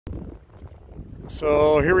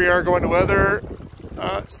So here we are going to weather.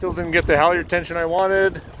 Still didn't get the halyard tension I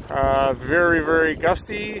wanted. Very, very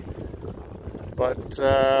gusty, but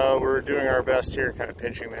we're doing our best here, kind of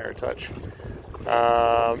pinching the air touch.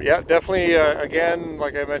 Yeah, definitely, again,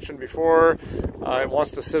 like I mentioned before, it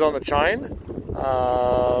wants to sit on the chine.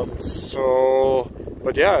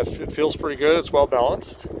 But yeah, it feels pretty good. It's well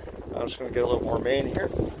balanced. I'm just going to get a little more main here.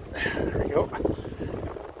 There we go.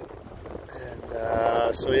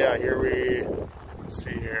 And so yeah, let's see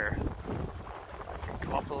here. I can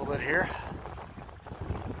come up a little bit here.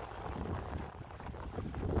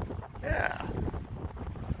 Yeah.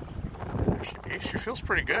 There she be. She feels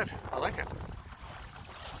pretty good. I like it.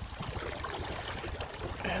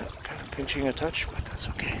 Yeah, kind of pinching a touch, but that's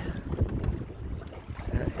okay.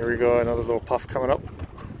 Yeah, here we go, another little puff coming up.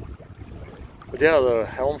 But yeah, the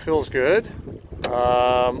helm feels good.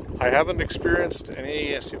 I haven't experienced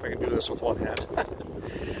any, let's see if I can do this with one hand.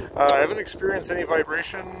 I haven't experienced any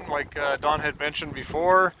vibration like Don had mentioned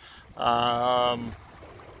before. Yeah,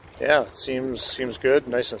 it seems good,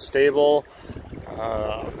 nice and stable.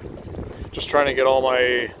 Just trying to get all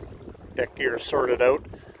my deck gear sorted out.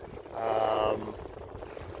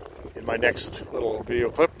 In my next little video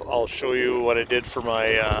clip, I'll show you what I did for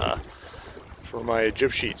my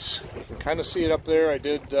jib sheets. You can kind of see it up there. I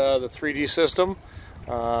did the 3D system.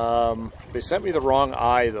 They sent me the wrong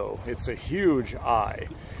eye though. It's a huge eye,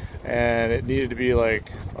 and it needed to be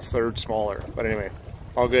like a third smaller. But anyway,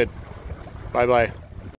 all good. Bye bye.